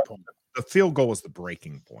 Was probably the field goal was the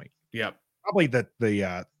breaking point. Yep. Probably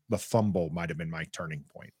the fumble might have been my turning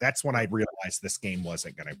point. That's when I realized this game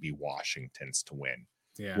wasn't going to be Washington's to win.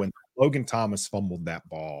 Yeah. When Logan Thomas fumbled that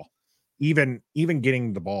ball, even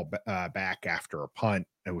getting the ball back after a punt,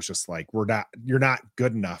 it was just like, you're not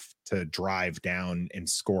good enough to drive down and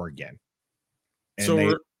score again. And so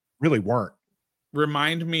they really weren't.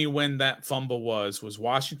 Remind me when that fumble was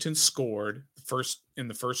Washington scored in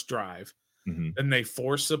the first drive. Then they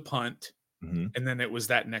forced a punt, and then it was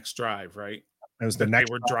that next drive, right? It was the next.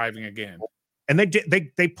 They were driving again, and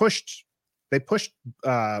they pushed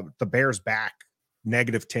the Bears back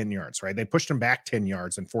 -10 yards, right? They pushed them back 10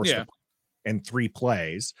 yards and forced them in 3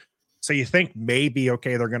 plays. So you think maybe,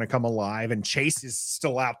 okay, they're going to come alive, and Chase is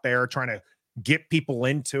still out there trying to get people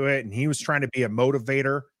into it, and he was trying to be a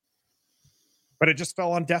motivator, but it just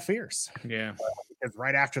fell on deaf ears. Yeah. Because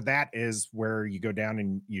right after that is where you go down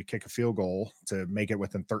and you kick a field goal to make it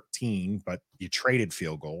within 13, but you traded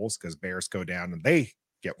field goals because Bears go down and they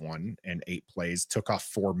get one in 8 plays, took off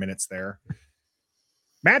 4 minutes there.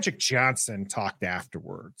 Magic Johnson talked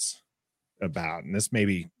afterwards about, and this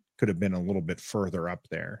maybe could have been a little bit further up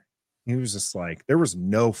there. He was just like, there was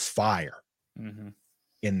no fire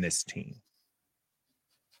in this team.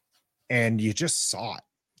 And you just saw it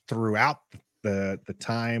throughout the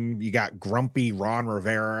time. You got grumpy Ron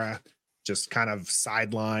Rivera just kind of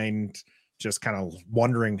sidelined, just kind of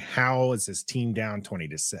wondering how is his team down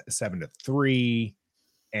 20-7-3,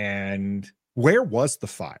 and where was the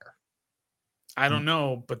fire? I don't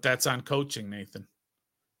know, but that's on coaching, Nathan.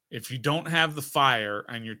 If you don't have the fire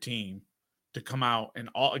on your team to come out and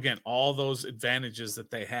all those advantages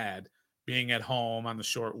that they had, being at home on the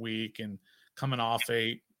short week and coming off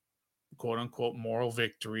a quote unquote moral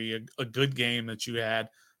victory, a good game that you had,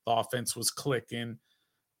 the offense was clicking.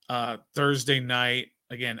 Thursday night,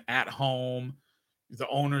 again, at home, the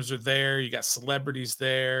owners are there. You got celebrities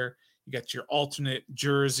there. You got your alternate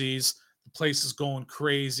jerseys. The place is going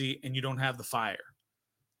crazy, and you don't have the fire.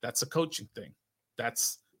 That's a coaching thing.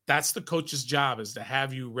 That's the coach's job, is to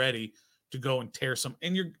have you ready to go and tear some.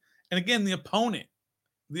 And again, the opponent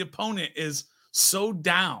is so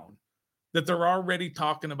down that they're already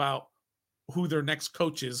talking about who their next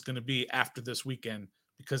coach is going to be after this weekend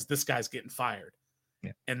because this guy's getting fired.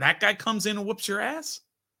 Yeah. And that guy comes in and whoops your ass.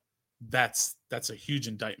 That's a huge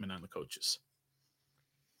indictment on the coaches.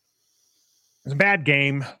 It's a bad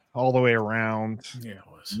game all the way around. Yeah, it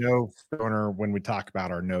was. No Stoner, when we talk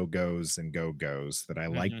about our no-goes and go-goes, that I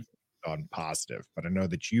like on positive, but I know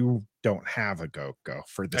that you don't have a go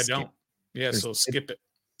for this game. I don't. Yeah, so skip it.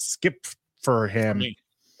 Skip for him. For me.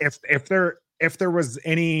 If there was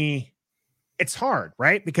any, it's hard,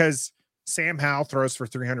 right? Because Sam Howell throws for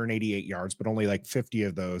 388 yards, but only like 50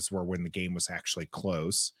 of those were when the game was actually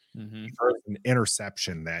close. An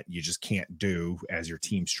interception that you just can't do as your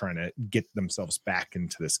team's trying to get themselves back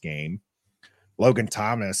into this game. Logan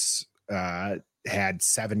Thomas had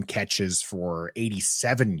 7 catches for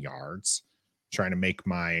 87 yards, trying to make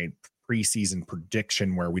my preseason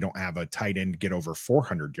prediction where we don't have a tight end get over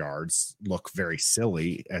 400 yards look very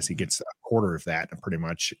silly, as he gets a quarter of that pretty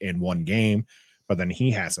much in one game, but then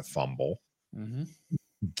he has a fumble.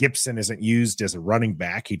 Gibson isn't used as a running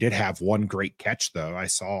back. He did have one great catch, though. I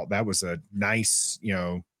saw that was a nice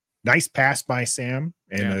pass by Sam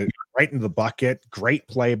and right into the bucket. Great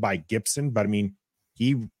play by Gibson, but I mean,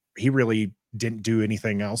 he really didn't do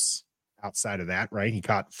anything else outside of that, right? He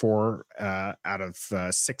caught 4 out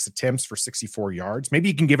of 6 attempts for 64 yards. Maybe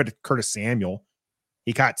you can give it to Curtis Samuel.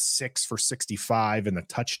 He caught 6 for 65 in the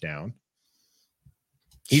touchdown.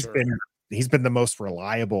 He's been the most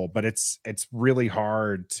reliable, but it's really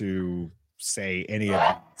hard to say any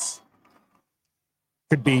of these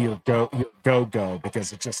could be your go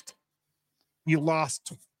because it just You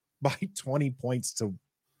lost by 20 points to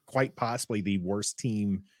quite possibly the worst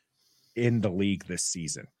team in the league this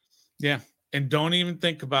season. Yeah. And don't even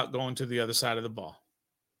think about going to the other side of the ball.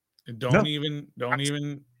 And don't No. even, I don't want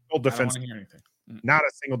to hear anything. Not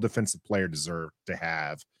a single defensive player deserved to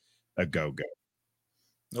have a go-go.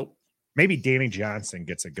 Nope. Maybe Danny Johnson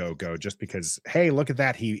gets a go-go just because, hey, look at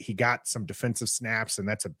that. He got some defensive snaps, and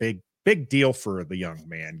that's a big deal for the young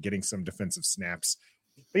man, getting some defensive snaps.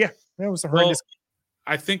 But yeah, that was a horrendous.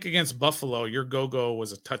 I think against Buffalo, your go-go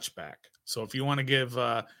was a touchback. So if you want to give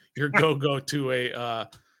your go-go to a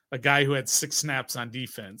guy who had 6 snaps on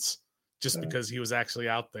defense just because he was actually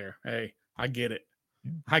out there, hey, I get it.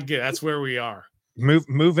 That's where we are.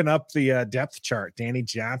 Moving up the depth chart, Danny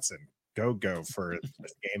Johnson, go for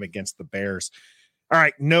this game against the Bears. All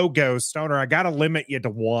right, no go, Stoner. I got to limit you to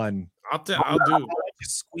one. I'll do. I'll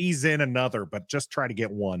squeeze in another, but just try to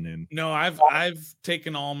get one in. No, I've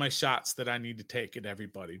taken all my shots that I need to take at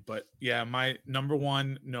everybody. But yeah, my number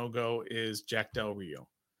one no go is Jack Del Rio.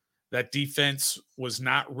 That defense was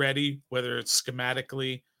not ready, whether it's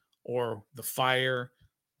schematically or the fire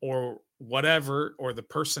or whatever, or the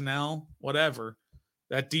personnel, whatever.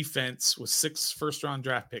 That defense with 6 first-round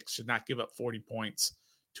draft picks should not give up 40 points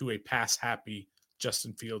to a pass-happy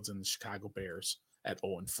Justin Fields and the Chicago Bears at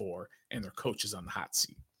 0-4, and their coaches on the hot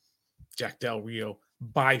seat. Jack Del Rio,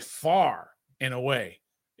 by far and away,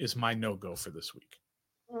 is my no-go for this week.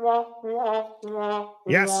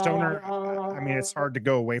 Yeah, Stoner. I mean, it's hard to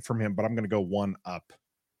go away from him, but I'm going to go one up,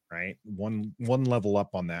 right? One level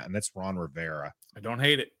up on that, and that's Ron Rivera. I don't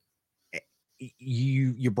hate it.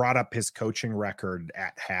 You brought up his coaching record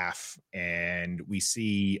at half, and we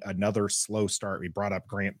see another slow start. We brought up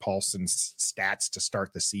Grant Paulson's stats to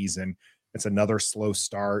start the season. It's another slow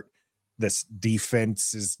start. This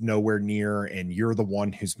defense is nowhere near, and you're the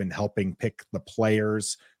one who's been helping pick the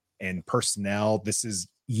players and personnel. This is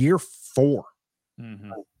year 4.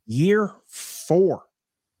 Mm-hmm. Year 4.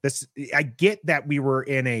 I get that we were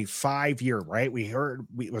in a 5-year, right?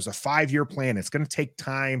 It was a 5-year plan. It's going to take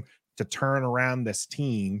time to turn around this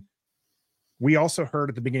team. We also heard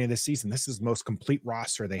at the beginning of the season, this is the most complete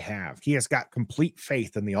roster they have. He has got complete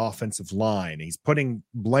faith in the offensive line. He's putting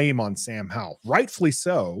blame on Sam Howell, rightfully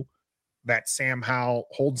so, that Sam Howell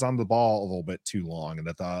holds on the ball a little bit too long and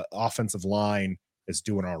that the offensive line is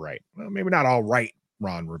doing all right. Well, maybe not all right,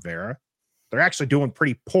 Ron Rivera. They're actually doing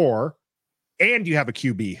pretty poor. And you have a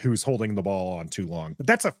QB who's holding the ball on too long. But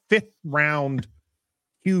that's a 5th round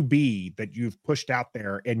QB that you've pushed out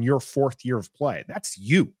there in your 4th year of play. That's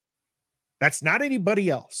you. That's not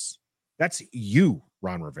anybody else. That's you,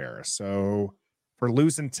 Ron Rivera. So for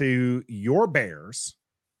losing to your Bears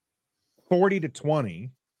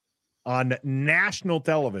 40-20 on national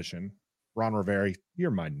television, Ron Rivera,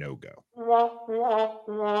 you're my no-go.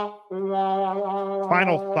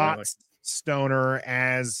 Final thoughts, Stoner,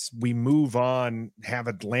 as we move on, have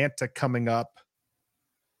Atlanta coming up.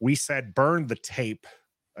 We said burn the tape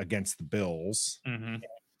against the Bills. Mm-hmm.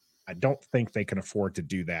 I don't think they can afford to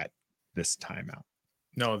do that this time out.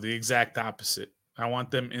 No, the exact opposite. I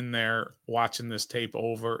want them in there watching this tape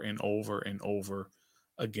over and over and over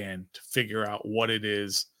again to figure out what it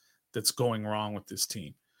is that's going wrong with this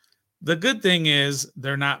team. The good thing is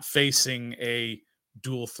they're not facing a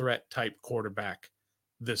dual threat type quarterback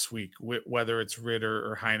this week, whether it's Ritter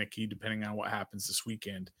or Heineke, depending on what happens this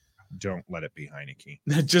weekend. Don't let it be Heineke.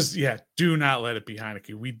 Do not let it be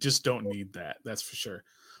Heineke. We just don't need that. That's for sure.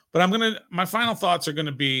 But my final thoughts are going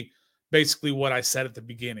to be basically what I said at the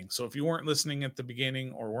beginning. So if you weren't listening at the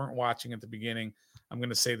beginning or weren't watching at the beginning, I'm going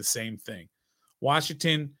to say the same thing.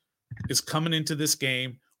 Washington is coming into this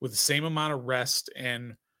game with the same amount of rest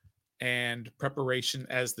and preparation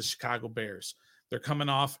as the Chicago Bears. They're coming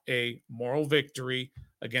off a moral victory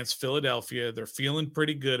against Philadelphia. They're feeling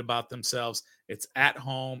pretty good about themselves. It's at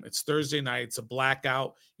home. It's Thursday night. It's a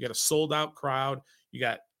blackout. You got a sold-out crowd. You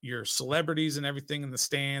got your celebrities and everything in the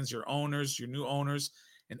stands, your owners, your new owners,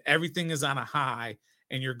 and everything is on a high,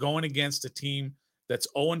 and you're going against a team that's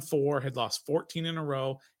 0-4, had lost 14 in a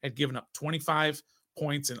row, had given up 25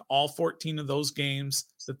 points in all 14 of those games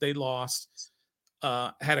that they lost,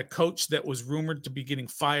 had a coach that was rumored to be getting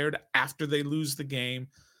fired after they lose the game.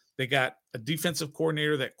 They got a defensive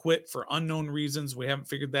coordinator that quit for unknown reasons. We haven't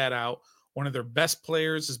figured that out. One of their best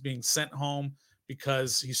players is being sent home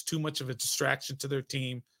because he's too much of a distraction to their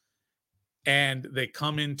team. And they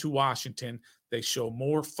come into Washington. They show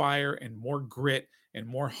more fire and more grit and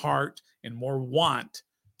more heart and more want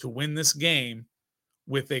to win this game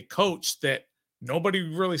with a coach that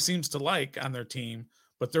nobody really seems to like on their team,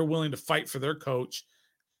 but they're willing to fight for their coach,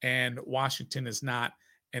 and Washington is not.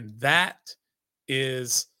 And that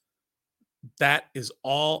is That is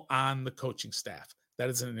all on the coaching staff. That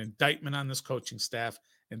is an indictment on this coaching staff.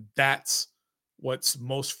 And that's what's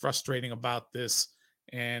most frustrating about this.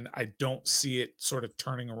 And I don't see it sort of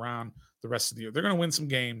turning around the rest of the year. They're going to win some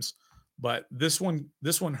games, but this one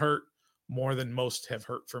hurt more than most have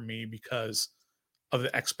hurt for me because of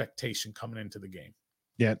the expectation coming into the game.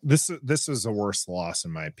 Yeah, this is a worse loss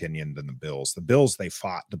in my opinion than the Bills. The Bills they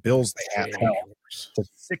fought. The Bills they had to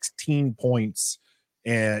 16 points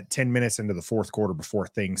at 10 minutes into the fourth quarter before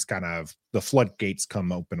things kind of the floodgates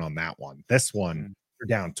come open on that one. This one they're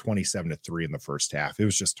down 27-3 in the first half. It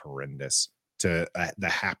was just horrendous to the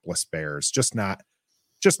hapless Bears. Just not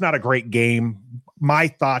a great game. My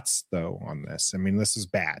thoughts though on this. I mean, this is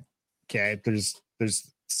bad. Okay,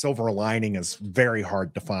 there's silver lining is very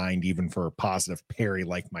hard to find, even for a positive Perry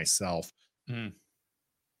like myself.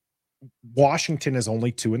 Washington is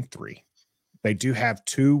only 2-3. They do have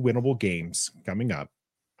 2 winnable games coming up.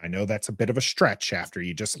 I know that's a bit of a stretch after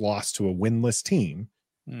you just lost to a winless team,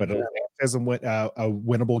 but as a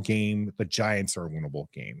winnable game, the Giants are a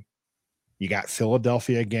winnable game. You got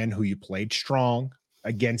Philadelphia again, who you played strong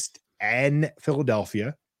against, and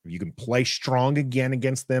Philadelphia. If you can play strong again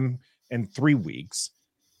against them in 3 weeks,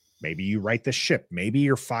 maybe you right the ship. Maybe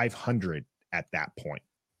you're 500 at that point.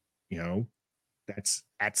 You know,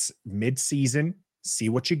 that's mid-season. See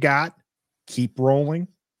what you got. Keep rolling.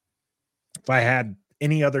 If I had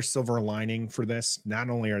any other silver lining for this, not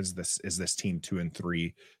only is this team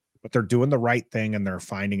 2-3, but they're doing the right thing and they're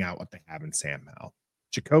finding out what they have in Sam Howell.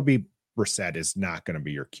 Jacoby Brissett is not going to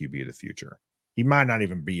be your QB of the future. He might not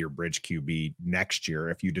even be your bridge QB next year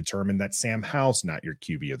if you determine that Sam Howell's not your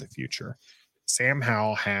QB of the future. Sam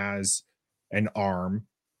Howell has an arm.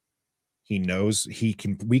 He knows he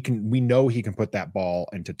can. We know he can put that ball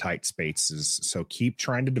into tight spaces. So keep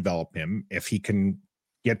trying to develop him. If he can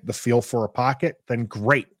get the feel for a pocket, then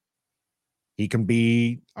great. He can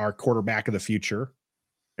be our quarterback of the future.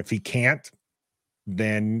 If he can't,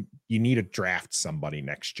 then you need to draft somebody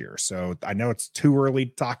next year. So I know it's too early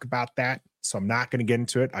to talk about that, so I'm not going to get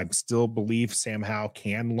into it. I still believe Sam Howell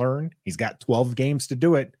can learn. He's got 12 games to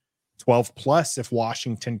do it. 12 plus if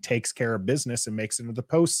Washington takes care of business and makes it into the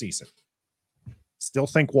postseason. Still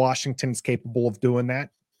think Washington's capable of doing that.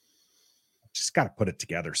 Just got to put it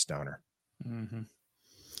together, Stoner.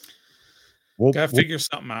 Got to figure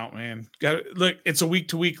something out, man. Look, it's a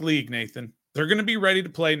week-to-week league, Nathan. They're going to be ready to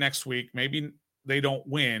play next week. Maybe they don't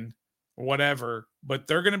win or whatever, but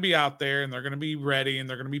they're going to be out there and they're going to be ready and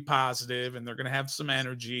they're going to be positive and they're going to have some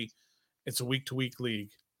energy. It's a week-to-week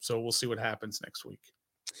league, so we'll see what happens next week.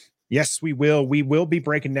 Yes, we will. We will be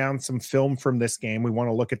breaking down some film from this game. We want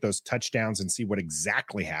to look at those touchdowns and see what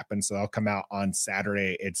exactly happened. So that'll come out on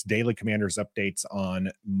Saturday. It's Daily Commanders updates on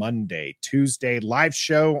Monday, Tuesday, live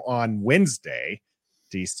show on Wednesday,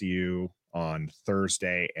 DCU on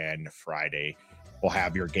Thursday and Friday. We'll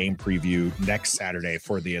have your game preview next Saturday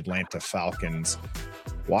for the Atlanta Falcons.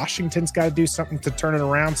 Washington's got to do something to turn it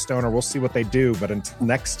around, Stoner. We'll see what they do. But until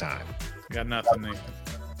next time, got nothing, Nathan.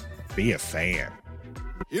 Be a fan.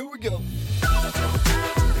 Here we go.